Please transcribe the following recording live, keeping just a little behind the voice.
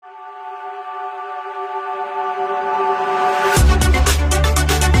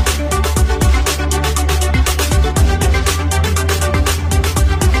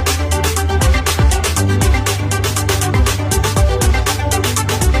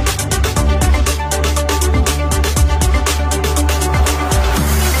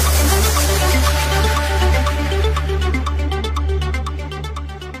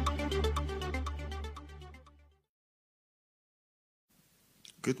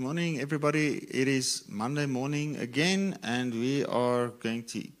morning, everybody. It is Monday morning again, and we are going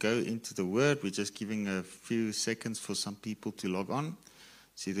to go into the Word. We're just giving a few seconds for some people to log on.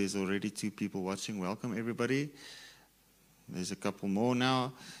 See, there's already 2 people watching. Welcome, everybody. There's a couple more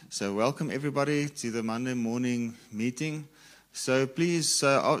now. So welcome, everybody, to the Monday morning meeting. So please,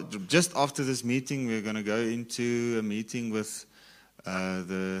 just after this meeting, we're going to go into a meeting with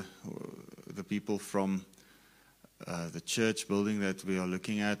the people from the church building that we are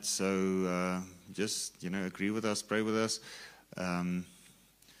looking at. So just, agree with us, pray with us.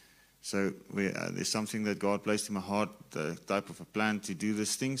 So there's something that God placed in my heart, the type of a plan to do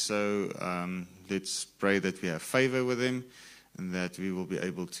this thing. So let's pray that we have favor with Him and that we will be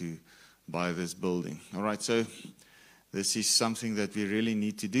able to buy this building. All right, so this is something that we really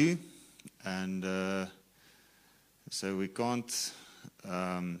need to do. And so we can't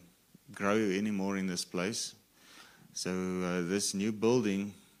grow anymore in this place. So this new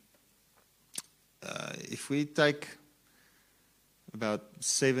building, if we take about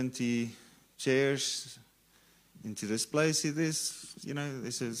 70 chairs into this place, this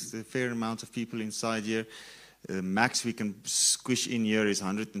is a fair amount of people inside here. The max we can squish in here is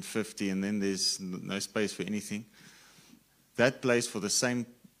 150, and then there's no space for anything. That place for the same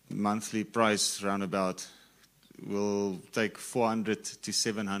monthly price roundabout will take 400 to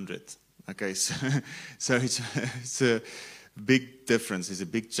 700. Okay, so it's a big difference. It's a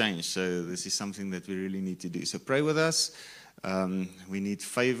big change. So this is something that we really need to do. So pray with us. We need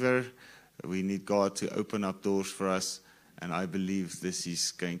favor. We need God to open up doors for us. And I believe this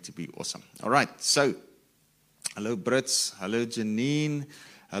is going to be awesome. All right. So, hello, Brits. Hello, Janine.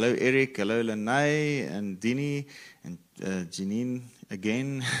 Hello, Eric. Hello, Lanai and Dini and Janine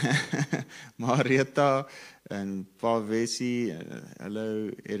again. Marietta and Pavesi. Hello,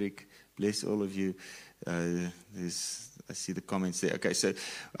 Eric. Bless all of you. I see the comments there. Okay, so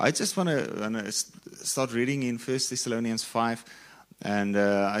I just want to start reading in 1 Thessalonians 5. And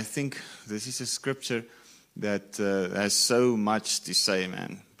I think this is a scripture that has so much to say,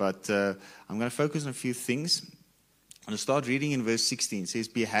 man. But I'm going to focus on a few things. I'm going to start reading in verse 16. It says,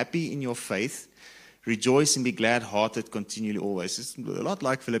 "Be happy in your faith. Rejoice and be glad-hearted continually always." It's a lot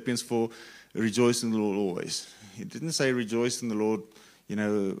like Philippians 4, rejoice in the Lord always. It didn't say rejoice in the Lord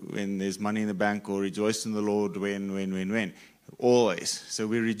when there's money in the bank, or rejoice in the Lord when. Always. So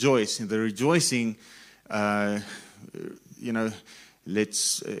we rejoice. And the rejoicing,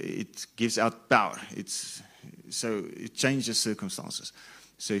 it gives out power. So it changes circumstances.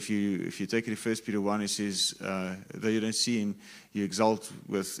 So if you take it to 1 Peter 1, it says, though you don't see Him, you exult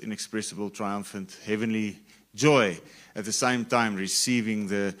with inexpressible, triumphant, heavenly joy, at the same time receiving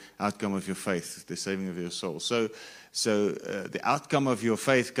the outcome of your faith, the saving of your soul. So the outcome of your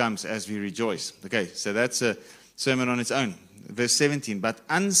faith comes as we rejoice. Okay, so that's a sermon on its own. Verse 17, but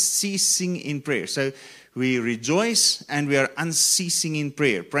unceasing in prayer. So we rejoice and we are unceasing in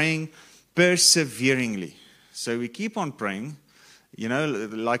prayer, praying perseveringly. So we keep on praying,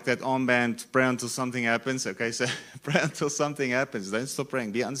 like that armband, pray until something happens. Okay, so pray until something happens. Don't stop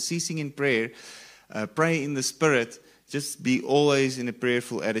praying. Be unceasing in prayer. Pray in the Spirit. Just be always in a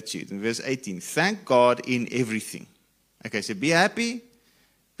prayerful attitude. In verse 18, thank God in everything. Okay, so be happy,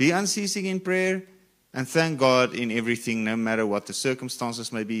 be unceasing in prayer, and thank God in everything, no matter what the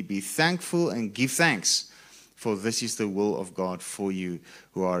circumstances may be. Be thankful and give thanks, for this is the will of God for you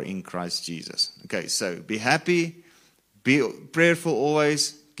who are in Christ Jesus. Okay, so be happy, be prayerful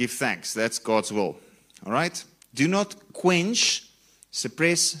always, give thanks. That's God's will. All right? Do not quench,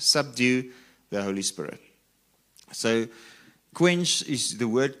 suppress, subdue the Holy Spirit. So the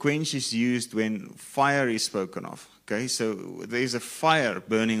word quench is used when fire is spoken of. Okay, so there's a fire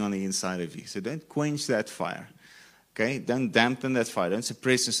burning on the inside of you. So don't quench that fire. Okay, don't dampen that fire. Don't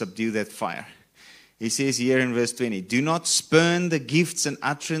suppress and subdue that fire. He says here in verse 20, do not spurn the gifts and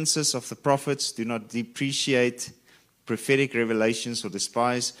utterances of the prophets. Do not depreciate prophetic revelations or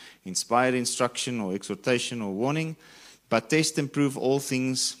despise inspired instruction or exhortation or warning. But test and prove all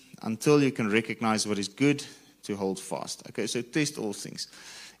things until you can recognize what is good, to hold fast. Okay, so test all things.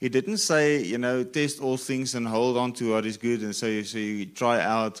 It didn't say, test all things and hold on to what is good, and so you try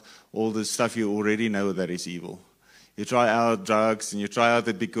out all the stuff you already know that is evil. You try out drugs, and you try out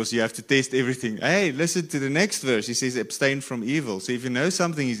it because you have to test everything. Hey, listen to the next verse. He says, abstain from evil. So if you know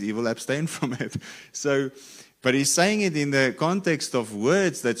something is evil, abstain from it. But he's saying it in the context of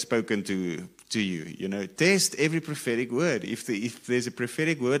words that's spoken to you. Test every prophetic word. If there's a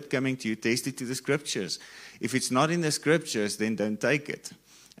prophetic word coming to you, test it to the scriptures. If it's not in the scriptures, then don't take it.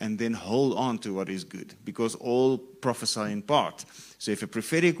 And then hold on to what is good, because all prophesy in part. So if a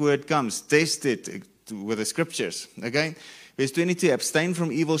prophetic word comes, test it with the scriptures. Okay? Verse 22, abstain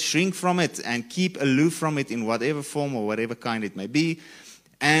from evil, shrink from it, and keep aloof from it in whatever form or whatever kind it may be.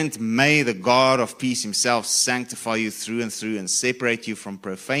 And may the God of peace himself sanctify you through and separate you from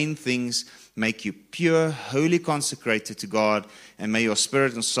profane things, make you pure, wholly consecrated to God, and may your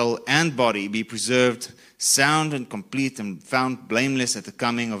spirit and soul and body be preserved sound and complete and found blameless at the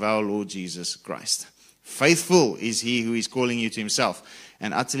coming of our Lord Jesus Christ. Faithful is he who is calling you to himself,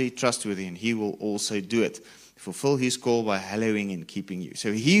 and utterly trustworthy, and he will also do it. Fulfill his call by hallowing and keeping you.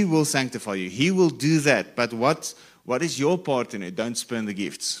 So he will sanctify you. He will do that. But what is your part in it? Don't spurn the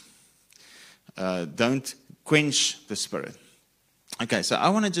gifts. Don't quench the Spirit. Okay, so I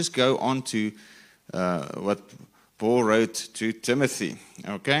want to just go on to what Paul wrote to Timothy.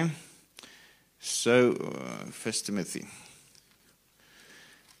 Okay, so 1 Timothy.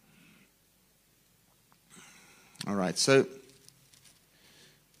 All right, so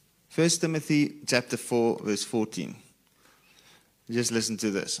 1 Timothy chapter 4, verse 14. Just listen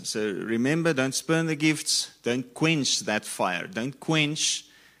to this. So remember, don't spurn the gifts. Don't quench that fire. Don't quench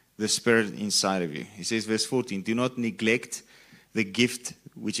the Spirit inside of you. He says, verse 14, do not neglect the gift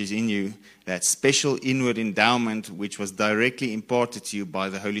which is in you, that special inward endowment which was directly imparted to you by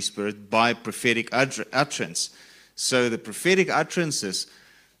the Holy Spirit by prophetic utterance. So the prophetic utterances,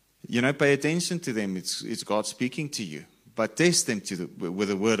 pay attention to them. It's God speaking to you. But test them with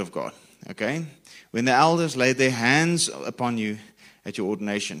the word of God. Okay? When the elders lay their hands upon you at your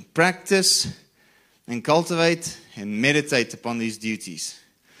ordination, practice and cultivate and meditate upon these duties.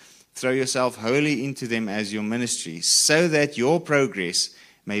 Throw yourself wholly into them as your ministry, so that your progress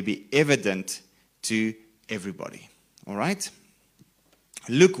may be evident to everybody. All right?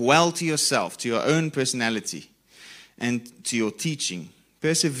 Look well to yourself, to your own personality, and to your teaching.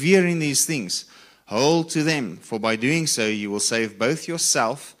 Persevere in these things. Hold to them, for by doing so you will save both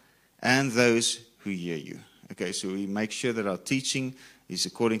yourself and those who hear you. Okay, so we make sure that our teaching is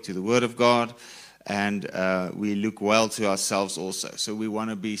according to the Word of God, and we look well to ourselves also. So we want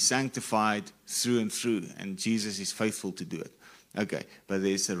to be sanctified through and through, and Jesus is faithful to do it. Okay, but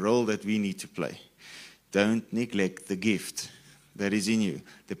there's a role that we need to play. Don't neglect the gift that is in you,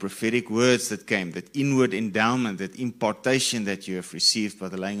 the prophetic words that came, that inward endowment, that impartation that you have received by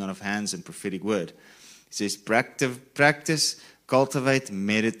the laying on of hands and prophetic word. It says practice, cultivate,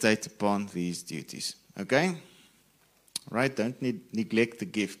 meditate upon these duties. Okay? Right? Don't neglect the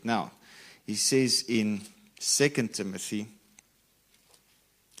gift. Now, he says in 2 Timothy,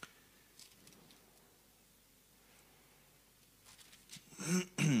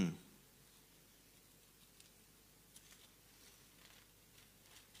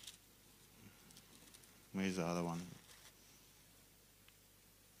 where's the other one?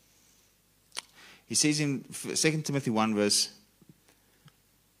 He says in 2 Timothy 1 verse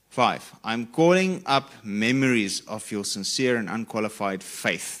 5, I'm calling up memories of your sincere and unqualified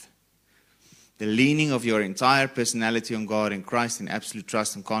faith, the leaning of your entire personality on God in Christ in absolute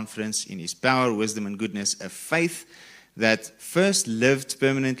trust and confidence in his power, wisdom, and goodness, a faith that first lived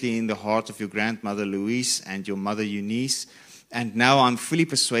permanently in the heart of your grandmother Louise and your mother Eunice, and now I'm fully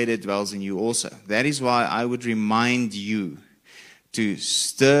persuaded dwells in you also. That is why I would remind you to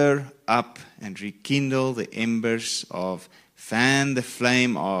stir up and rekindle the embers of, fan the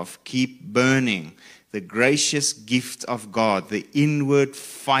flame of, keep burning the gracious gift of God, the inward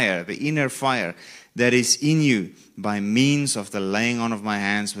fire, the inner fire that is in you by means of the laying on of my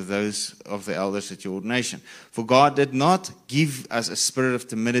hands with those of the elders at your ordination. For God did not give us a spirit of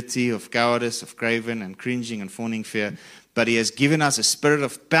timidity, of cowardice, of craven and cringing and fawning fear, but he has given us a spirit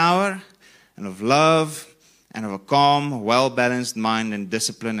of power and of love and of a calm, well-balanced mind and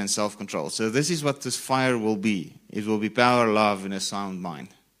discipline and self-control. So this is what this fire will be. It will be power, love, and a sound mind.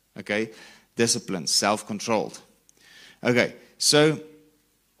 Okay? Discipline, self-controlled. Okay, so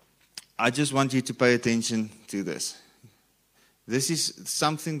I just want you to pay attention to this. This is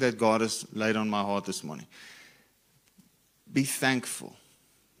something that God has laid on my heart this morning. Be thankful.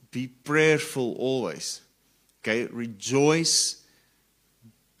 Be prayerful always. Okay, rejoice.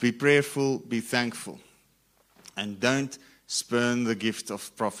 Be prayerful. Be thankful. And don't spurn the gift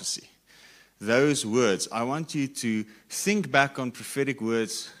of prophecy. Those words, I want you to think back on prophetic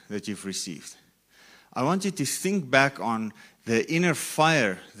words that you've received. I want you to think back on the inner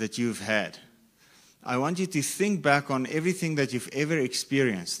fire that you've had. I want you to think back on everything that you've ever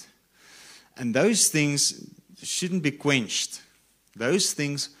experienced. And those things shouldn't be quenched. Those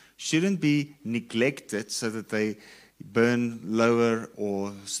things shouldn't be neglected so that they burn lower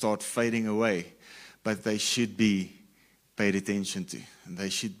or start fading away. But they should be paid attention to. And they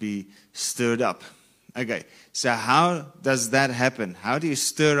should be stirred up. Okay, so how does that happen? How do you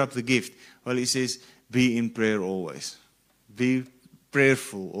stir up the gift? Well, he says, be in prayer always. Be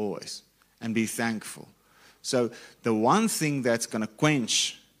prayerful always and be thankful. So the one thing that's going to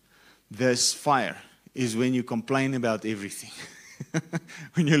quench this fire is when you complain about everything.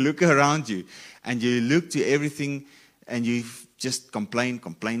 When you look around you and you look to everything and you just complain.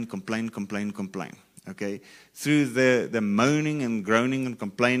 Okay? Through the moaning and groaning and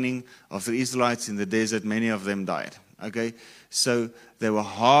complaining of the Israelites in the desert, many of them died. Okay? So they were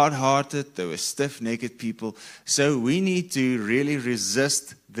hard-hearted, they were stiff-necked people. So we need to really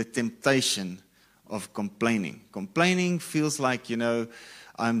resist the temptation of complaining. Complaining feels like,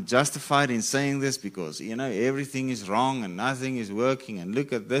 I'm justified in saying this because, everything is wrong and nothing is working, and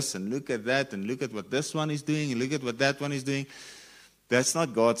look at this and look at that and look at what this one is doing and look at what that one is doing. That's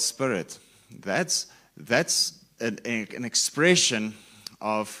not God's Spirit. That's an expression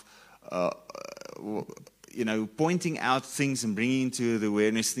of, pointing out things and bringing into the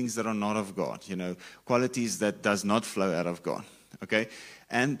awareness things that are not of God, qualities that does not flow out of God, okay?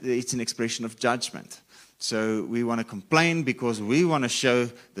 And it's an expression of judgment. So we want to complain because we want to show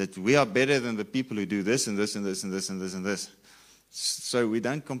that we are better than the people who do this and this and this and this and this and this. So we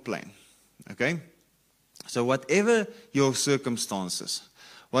don't complain, okay? So whatever your circumstances,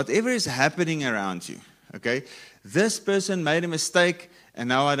 whatever is happening around you, okay? This person made a mistake and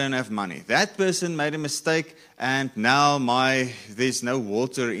now I don't have money. That person made a mistake and now there's no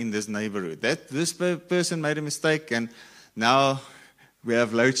water in this neighborhood. This person made a mistake and now we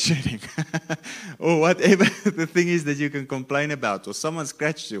have load shedding. Or whatever the thing is that you can complain about. Or someone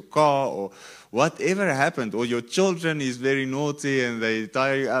scratched your car or whatever happened. Or your children is very naughty and they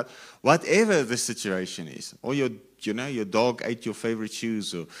tire you out. Whatever the situation is. Or your dog ate your favorite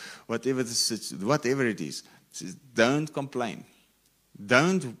shoes or whatever it is. Don't complain.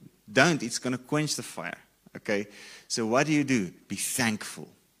 Don't. It's going to quench the fire. Okay? So what do? Be thankful.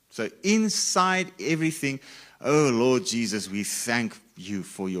 So inside everything, oh Lord Jesus, we thank you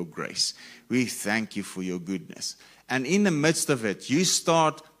for your grace. We thank you for your goodness. And in the midst of it, you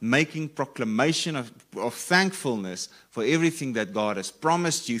start making proclamation of thankfulness for everything that God has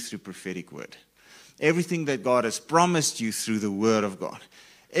promised you through prophetic word. Everything that God has promised you through the word of God.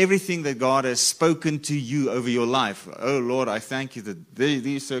 Everything that God has spoken to you over your life. Oh Lord, I thank you that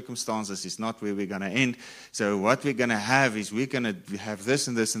these circumstances is not where we're going to end. So what we're going to have is we're going to have this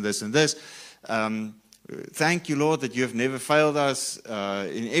and this and this and this. Thank you, Lord, that you have never failed us.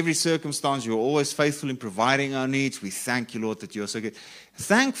 In every circumstance, you're always faithful in providing our needs. We thank you, Lord, that you're so good.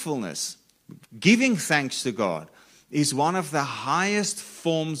 Thankfulness, giving thanks to God, is one of the highest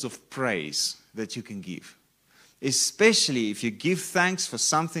forms of praise that you can give. Especially if you give thanks for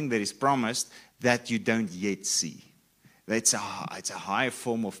something that is promised that you don't yet see. It's a high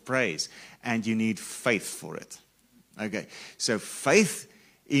form of praise, and you need faith for it. Okay, so faith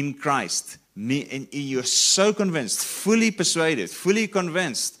in Christ. And you're so convinced, fully persuaded, fully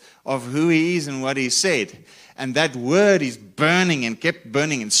convinced of who He is and what He said. And that word is burning and kept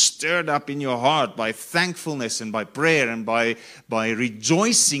burning and stirred up in your heart by thankfulness and by prayer and by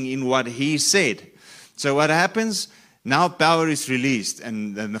rejoicing in what He said. So what happens? Now power is released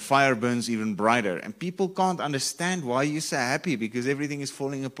and then the fire burns even brighter. And people can't understand why you're so happy because everything is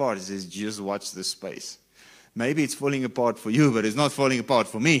falling apart. It says, just watch this space. Maybe it's falling apart for you, but it's not falling apart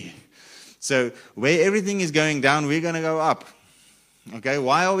for me. So where everything is going down, we're going to go up. Okay,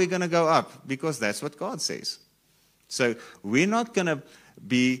 why are we going to go up? Because that's what God says. So we're not going to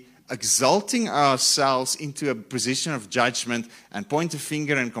be exalting ourselves into a position of judgment and point a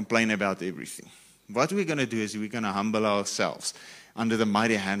finger and complain about everything. What we're going to do is we're going to humble ourselves under the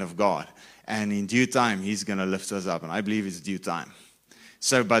mighty hand of God. And in due time, He's going to lift us up. And I believe it's due time.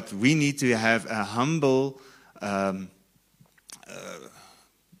 So, but we need to have a humble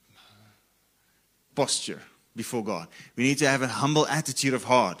posture before God. We need to have a humble attitude of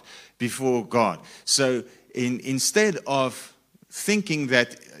heart before God. So instead of thinking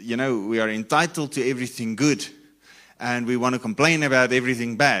that, we are entitled to everything good and we want to complain about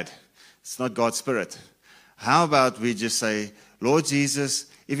everything bad, it's not God's Spirit. How about we just say, Lord Jesus,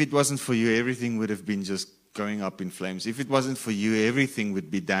 if it wasn't for you, everything would have been just going up in flames. If it wasn't for you, everything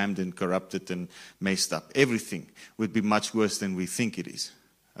would be damned and corrupted and messed up. Everything would be much worse than we think it is.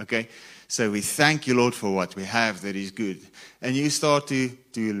 Okay? So we thank you, Lord, for what we have that is good. And you start to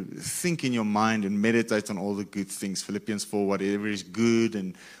think in your mind and meditate on all the good things. Philippians 4, whatever is good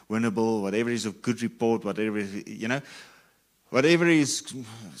and winnable, whatever is of good report, whatever is, whatever is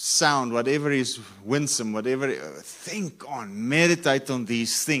sound, whatever is winsome, whatever, think on, meditate on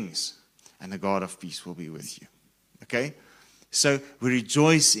these things. And the God of peace will be with you. Okay? So we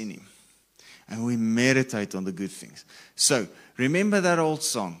rejoice in Him. And we meditate on the good things. So remember that old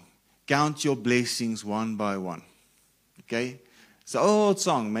song. Count your blessings one by one. Okay? It's an old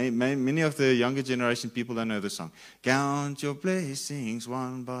song. Many of the younger generation people don't know the song. Count your blessings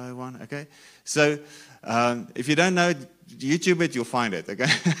one by one. Okay? So if you don't know it, YouTube it, you'll find it. Okay?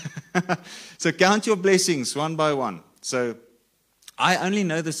 So count your blessings one by one. So I only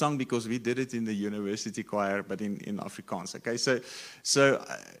know the song because we did it in the university choir, but in Afrikaans. Okay? So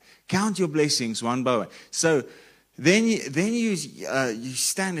count your blessings one by one. So then you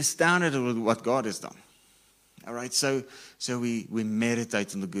stand astounded at what God has done. All right, so we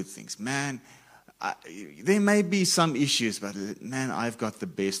meditate on the good things. Man, there may be some issues, but man, I've got the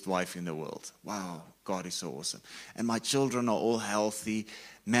best wife in the world. Wow, God is so awesome. And my children are all healthy.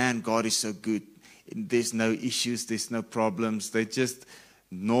 Man, God is so good. There's no issues, there's no problems. They're just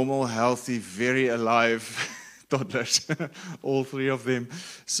normal, healthy, very alive toddlers, all three of them.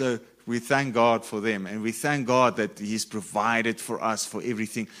 So we thank God for them, and we thank God that He's provided for us for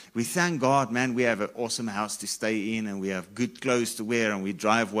everything. We thank God, man, we have an awesome house to stay in, and we have good clothes to wear, and we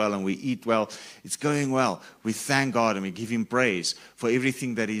drive well, and we eat well. It's going well. We thank God, and we give Him praise for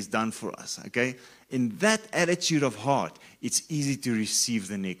everything that He's done for us, okay? In that attitude of heart, it's easy to receive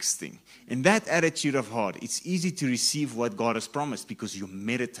the next thing. In that attitude of heart, it's easy to receive what God has promised because you're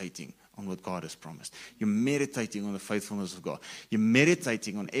meditating on what God has promised. You're meditating on the faithfulness of God. You're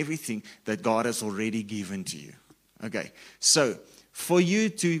meditating on everything that God has already given to you. Okay, so for you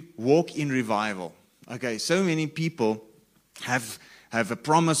to walk in revival, okay, so many people have a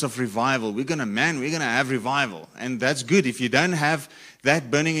promise of revival. We're going to have revival. And that's good. If you don't have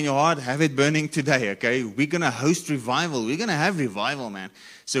that burning in your heart, have it burning today, okay? We're going to host revival. We're going to have revival, man.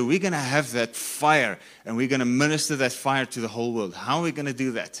 So we're going to have that fire, and we're going to minister that fire to the whole world. How are we going to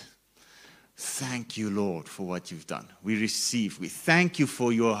do that? Thank you, Lord, for what you've done. We thank you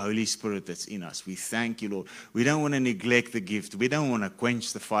for your Holy Spirit that's in us. We thank you, Lord. We don't want to neglect the gift. We don't want to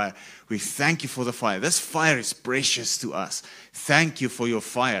quench the fire. We thank you for the fire. This fire is precious to us. Thank you for your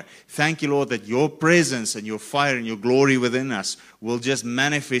fire. Thank you, Lord, that your presence and your fire and your glory within us will just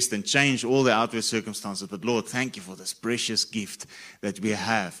manifest and change all the outward circumstances. But Lord, thank you for this precious gift that we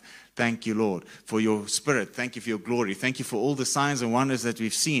have. Thank you, Lord, for your Spirit. Thank you for your glory. Thank you for all the signs and wonders that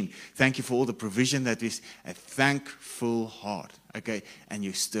we've seen. Thank you for all the provision that we've seen. A thankful heart. Okay, and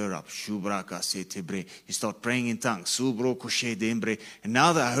you stir up. You start praying in tongues. And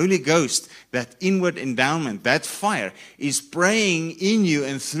now the Holy Ghost, that inward endowment, that fire, is praying in you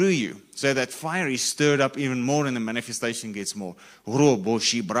and through you. So that fire is stirred up even more and the manifestation gets more. And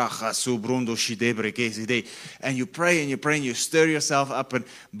you pray and you pray and you stir yourself up. And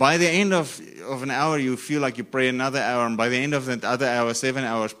by the end of an hour, you feel like you pray another hour. And by the end of that other hour, 7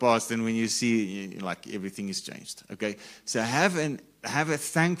 hours passed. And when you see, like, everything is changed. Okay, so have a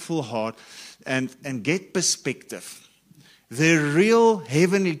thankful heart and get perspective. The real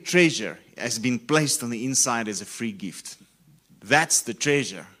heavenly treasure has been placed on the inside as a free gift. That's the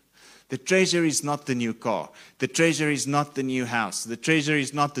treasure. The treasure is not the new car. The treasure is not the new house. The treasure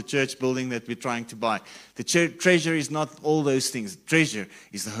is not the church building that we're trying to buy. The treasure is not all those things. The treasure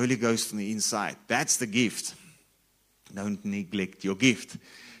is the Holy Ghost on the inside. That's the gift. Don't neglect your gift,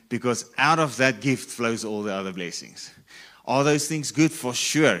 because out of that gift flows all the other blessings. Are those things good? For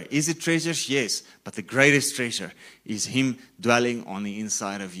sure. Is it treasures? Yes. But the greatest treasure is Him dwelling on the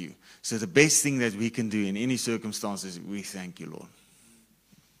inside of you. So the best thing that we can do in any circumstances, we thank you, Lord.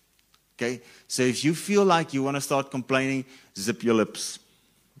 Okay? So if you feel like you want to start complaining, zip your lips.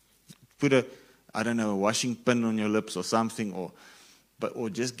 Put a washing pin on your lips or something, or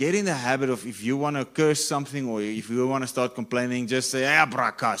just get in the habit of, if you want to curse something or if you want to start complaining, just say, if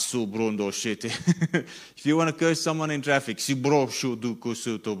you want to curse someone in traffic,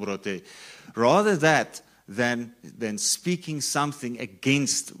 rather that than speaking something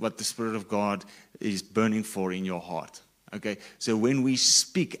against what the Spirit of God is burning for in your heart. Okay, so when we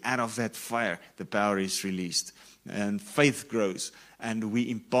speak out of that fire, the power is released and faith grows and we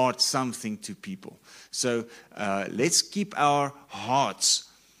impart something to people. So let's keep our hearts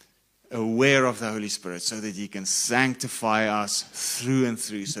aware of the Holy Spirit so that He can sanctify us through and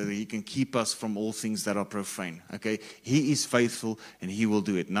through, so that He can keep us from all things that are profane. Okay, He is faithful and He will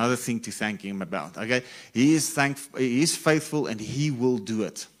do it. Another thing to thank Him about. Okay, He is faithful and He will do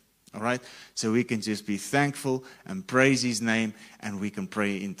it. All right, so we can just be thankful and praise His name, and we can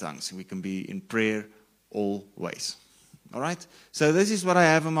pray in tongues. We can be in prayer always. All right, so this is what I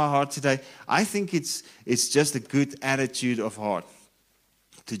have in my heart today. I think it's just a good attitude of heart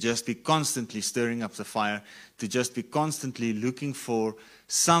to just be constantly stirring up the fire, to just be constantly looking for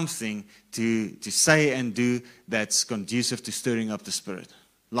something to say and do that's conducive to stirring up the Spirit,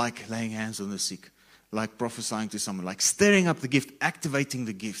 like laying hands on the sick, like prophesying to someone, like stirring up the gift, activating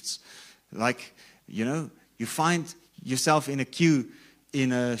the gifts. Like, you find yourself in a queue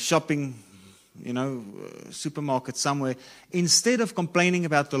in a shopping, supermarket somewhere, instead of complaining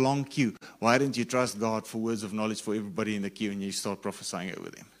about the long queue, why don't you trust God for words of knowledge for everybody in the queue and you start prophesying over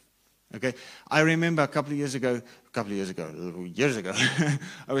them? Okay, I remember years ago,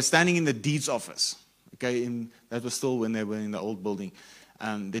 I was standing in the deeds office. Okay, that was still when they were in the old building,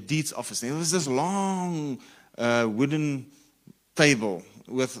 the deeds office. And there was this long wooden table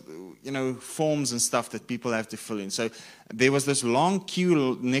with forms and stuff that people have to fill in. So there was this long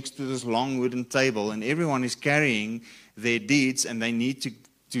queue next to this long wooden table, and everyone is carrying their deeds, and they need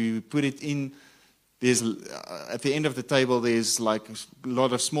to put it in. There's at the end of the table, there's like a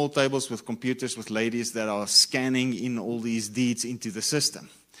lot of small tables with computers with ladies that are scanning in all these deeds into the system.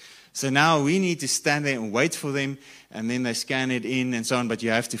 So now we need to stand there and wait for them, and then they scan it in and so on, but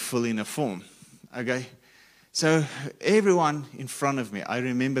you have to fill in a form. Okay? So everyone in front of me, I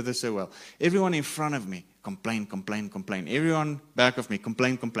remember this so well, everyone in front of me, complain. Everyone back of me,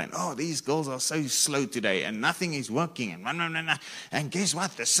 complain. Oh, these girls are so slow today, and nothing is working, and guess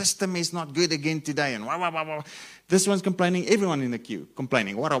what? The system is not good again today, and This one's complaining, everyone in the queue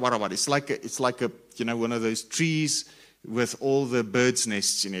complaining. What? It's like a one of those trees with all the birds'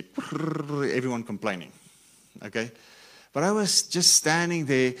 nests in it. Everyone complaining. Okay? But I was just standing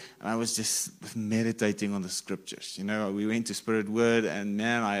there, and I was just meditating on the scriptures. We went to Spirit Word, and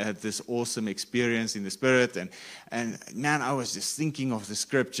man, I had this awesome experience in the Spirit. And man, I was just thinking of the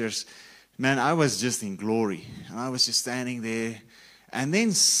scriptures. Man, I was just in glory. And I was just standing there. And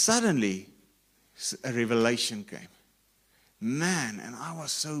then suddenly, a revelation came. Man, and I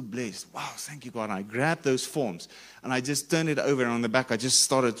was so blessed. Wow, thank you, God. And I grabbed those forms, and I just turned it over, and on the back, I just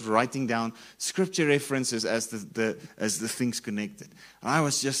started writing down scripture references as the things connected. And I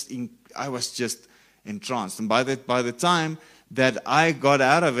was just entranced. And by the time that I got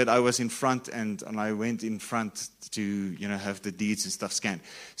out of it, I was in front, and I went in front to have the deeds and stuff scanned.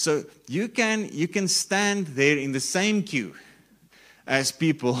 So you can stand there in the same queue as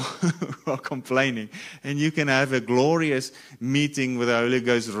people who are complaining, and you can have a glorious meeting with the Holy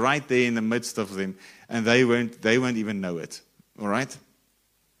Ghost right there in the midst of them, and they won't even know it. All right.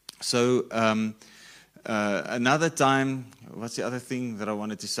 So another time, what's the other thing that I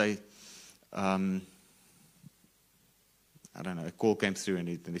wanted to say? I don't know. A call came through and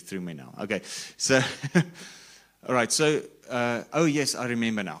it threw me now. Okay, so all right. So oh yes, I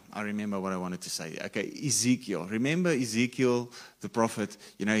remember now. I remember what I wanted to say. Okay, Ezekiel. Remember Ezekiel, the prophet?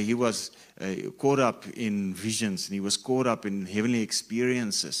 He was caught up in visions, and he was caught up in heavenly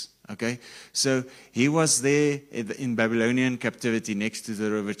experiences. Okay, so he was there in Babylonian captivity next to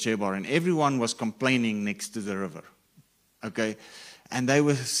the river Chebar, and everyone was complaining next to the river. Okay, and they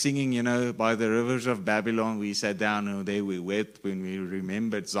were singing, by the rivers of Babylon. We sat down and there we wept when we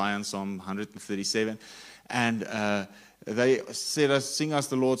remembered Zion, Psalm 137, and they said, sing us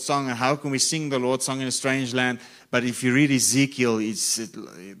the Lord's song, and how can we sing the Lord's song in a strange land? But if you read Ezekiel,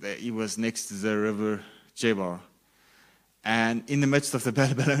 he was next to the river Chebar, and in the midst of the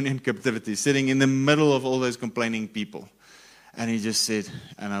Babylonian captivity, sitting in the middle of all those complaining people. And he just said,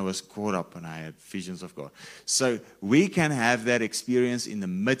 and I was caught up, and I had visions of God. So we can have that experience in the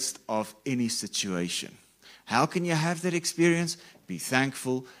midst of any situation. How can you have that experience? Be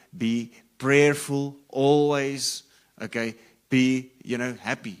thankful, be prayerful, always. Okay, be,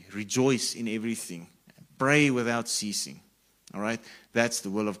 happy, rejoice in everything. Pray without ceasing. All right, that's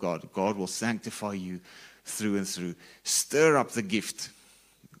the will of God. God will sanctify you through and through. Stir up the gift,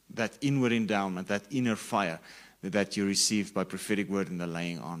 that inward endowment, that inner fire that you received by prophetic word and the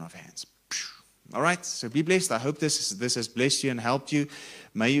laying on of hands. All right, so be blessed. I hope this has blessed you and helped you.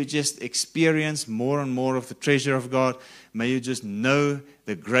 May you just experience more and more of the treasure of God. May you just know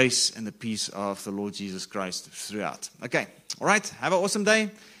the grace and the peace of the Lord Jesus Christ throughout. Okay, all right, have an awesome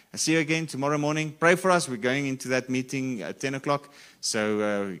day. I'll see you again tomorrow morning. Pray for us. We're going into that meeting at 10 o'clock.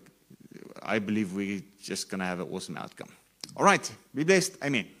 So I believe we're just going to have an awesome outcome. All right, be blessed.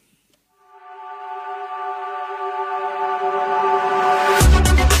 Amen.